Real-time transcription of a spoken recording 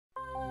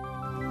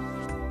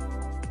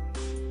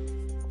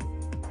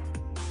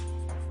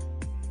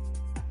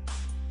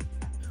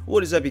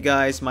What is up, you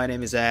guys? My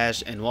name is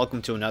Ash, and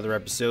welcome to another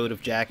episode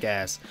of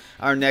Jackass.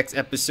 Our next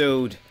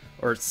episode,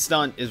 or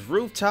stunt, is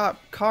Rooftop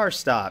Car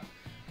Stop.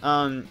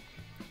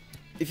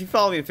 If you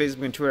follow me on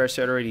Facebook and Twitter, I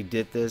said I already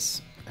did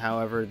this.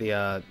 However,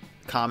 the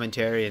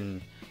commentary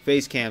and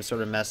face cam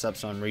sort of messed up,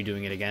 so I'm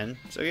redoing it again.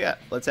 So yeah,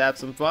 let's have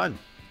some fun.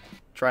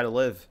 Try to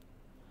live.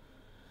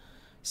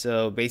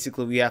 So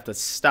basically, we have to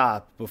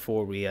stop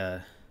before we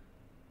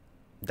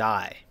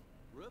die.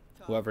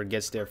 Whoever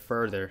gets there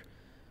further,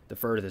 the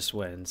furthest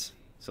wins.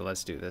 So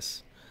let's do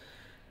this.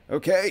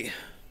 Okay.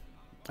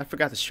 I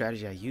forgot the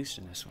strategy I used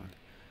in this one.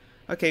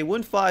 Okay,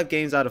 win 5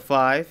 games out of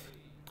 5.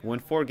 Win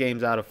 4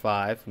 games out of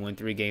 5. Win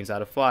 3 games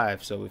out of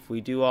 5. So if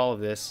we do all of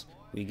this,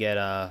 we get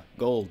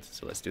gold.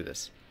 So let's do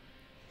this.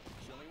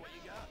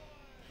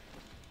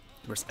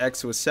 Press X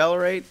to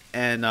accelerate,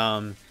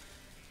 and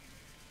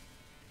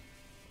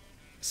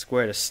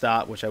square to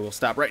stop, which I will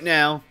stop right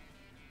now.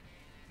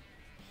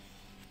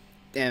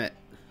 Damn it.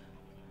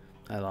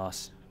 I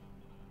lost.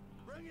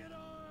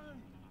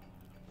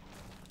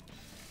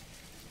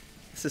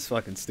 This is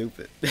fucking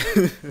stupid.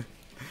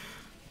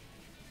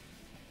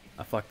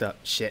 I fucked up.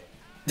 Shit.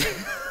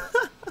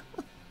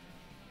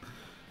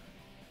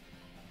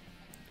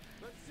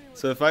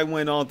 So if I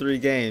win all 3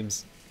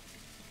 games,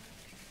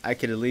 I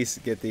could at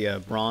least get the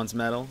bronze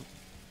medal.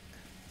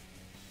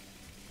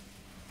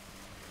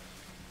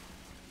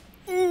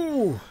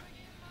 Ooh.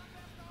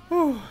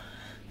 Ooh.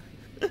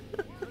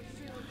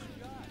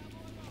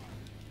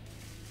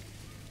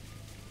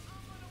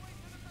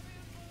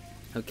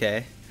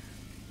 Okay.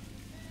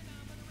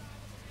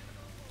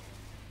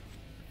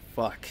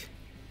 Fuck.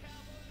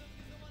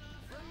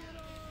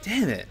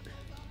 Damn it.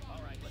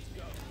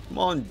 Come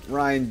on,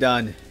 Ryan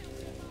Dunn.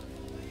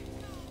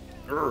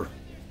 Urgh.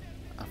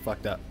 I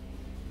fucked up.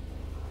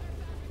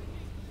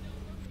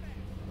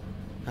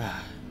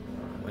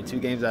 Win 2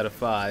 games out of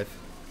 5.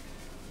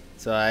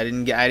 So I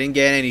didn't get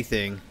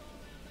anything.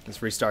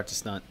 Let's restart the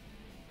stunt.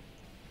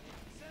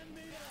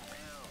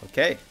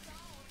 Okay.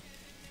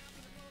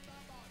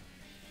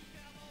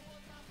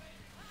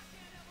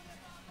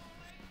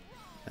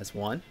 That's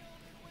 1.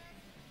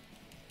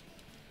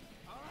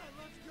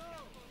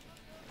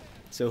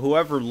 So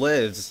whoever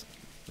lives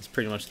is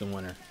pretty much the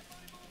winner.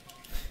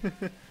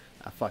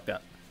 I fucked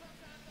up.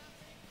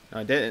 No,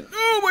 I didn't.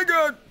 Oh my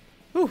god!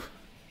 Whew.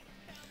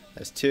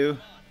 That's 2.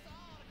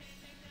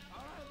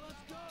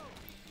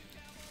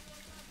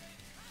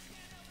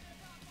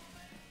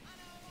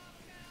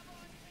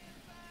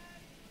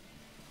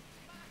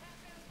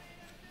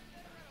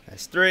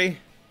 That's 3.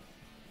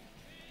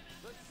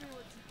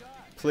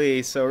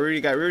 Please, so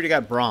we already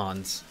got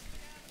bronze.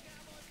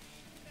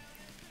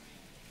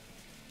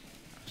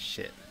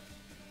 Shit.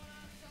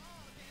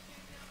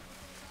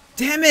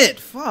 Damn it!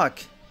 Fuck!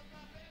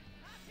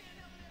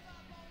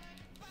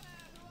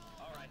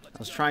 I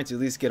was trying to at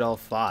least get all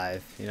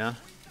 5, you know?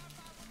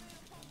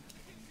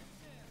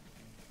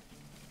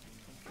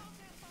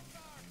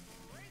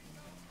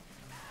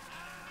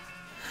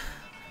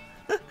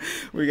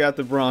 We got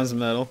the bronze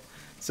medal.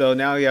 So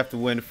now you have to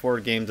win 4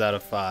 games out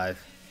of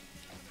 5.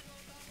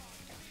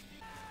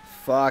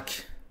 Fuck.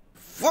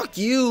 Fuck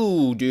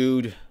you,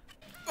 dude.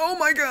 Oh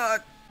my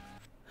god.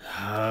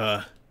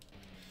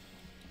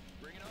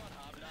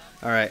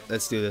 Alright,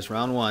 let's do this.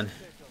 Round 1.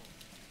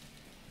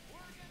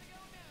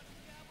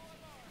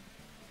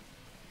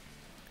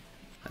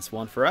 That's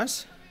 1 for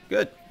us.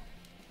 Good.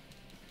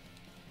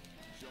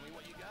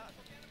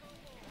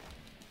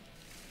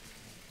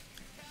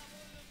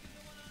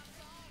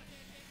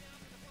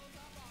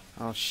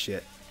 Oh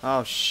shit.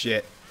 Oh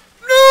shit.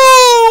 No!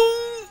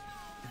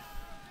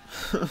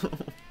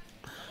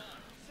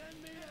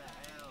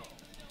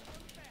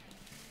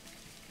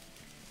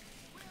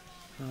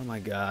 Oh my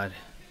god.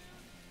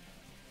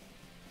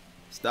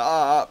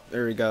 Stop!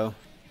 There we go.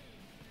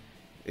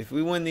 If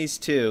we win these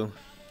 2,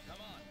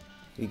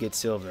 we get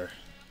silver.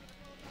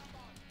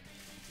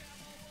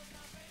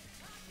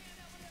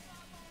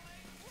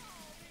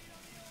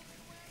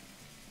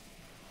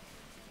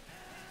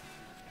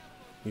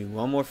 We need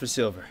 1 more for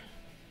silver.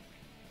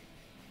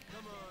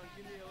 Come on,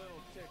 give me a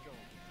little tickle.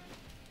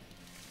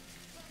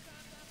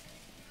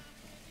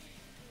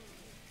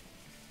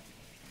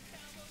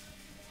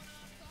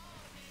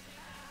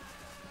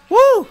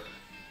 Woo!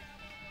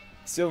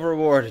 Silver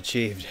reward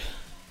achieved.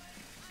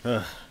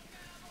 Oh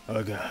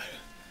god.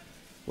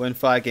 Win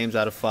 5 games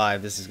out of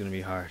 5. This is gonna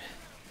be hard.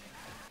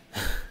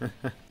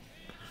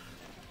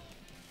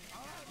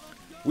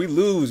 We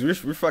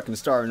lose. We're fucking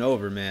starting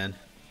over, man.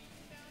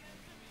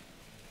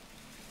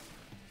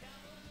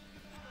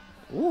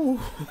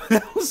 Ooh,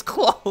 that was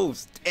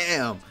close.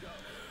 Damn.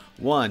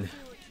 1.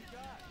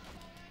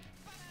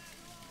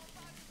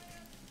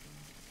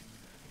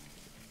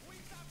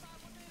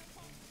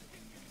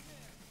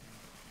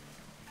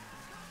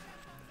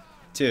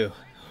 Two.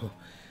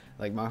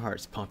 Like, my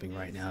heart's pumping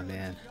right now,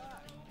 man.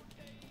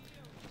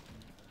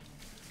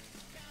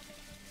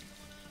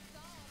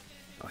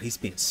 Oh, he's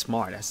being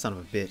smart. That son of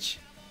a bitch.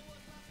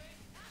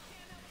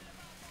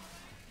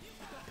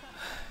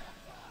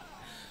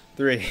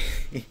 3.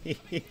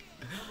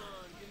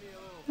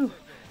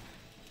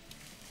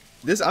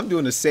 This, I'm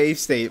doing a save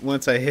state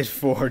once I hit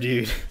 4,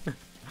 dude.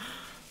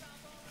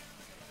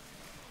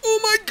 Oh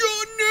my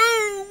god,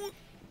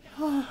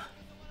 no!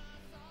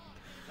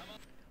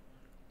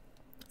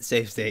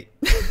 Save state.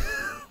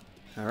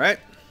 Alright.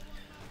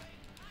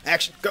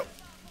 Action, go!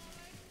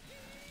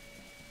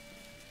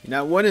 You're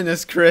not winning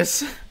this,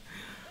 Chris.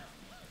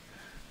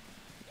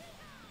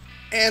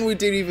 And we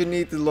didn't even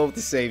need to load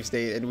the save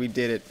state, and we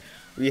did it.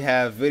 We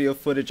have video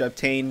footage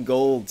obtained,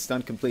 gold,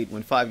 stunt complete,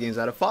 win 5 games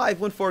out of 5,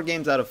 win 4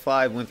 games out of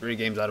 5, win 3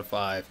 games out of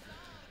 5.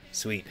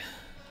 Sweet.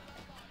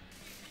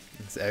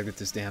 Let's exit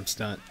this damn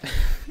stunt.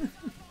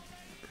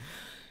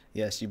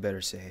 Yes, you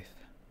better save.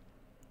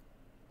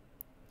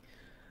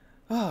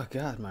 Oh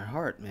god, my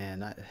heart,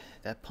 man.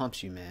 That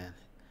pumps you, man.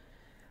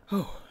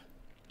 Oh.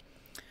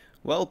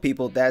 Well,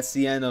 people, that's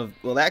the end of...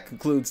 Well, that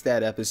concludes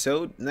that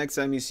episode. Next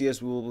time you see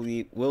us,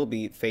 we'll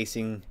be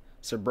facing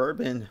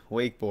suburban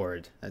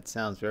wakeboard. That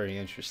sounds very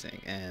interesting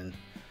and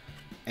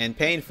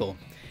painful.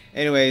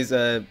 Anyways,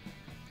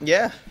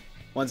 yeah.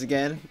 Once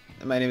again,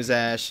 my name is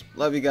Ash.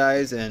 Love you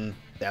guys, and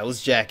that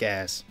was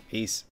Jackass. Peace.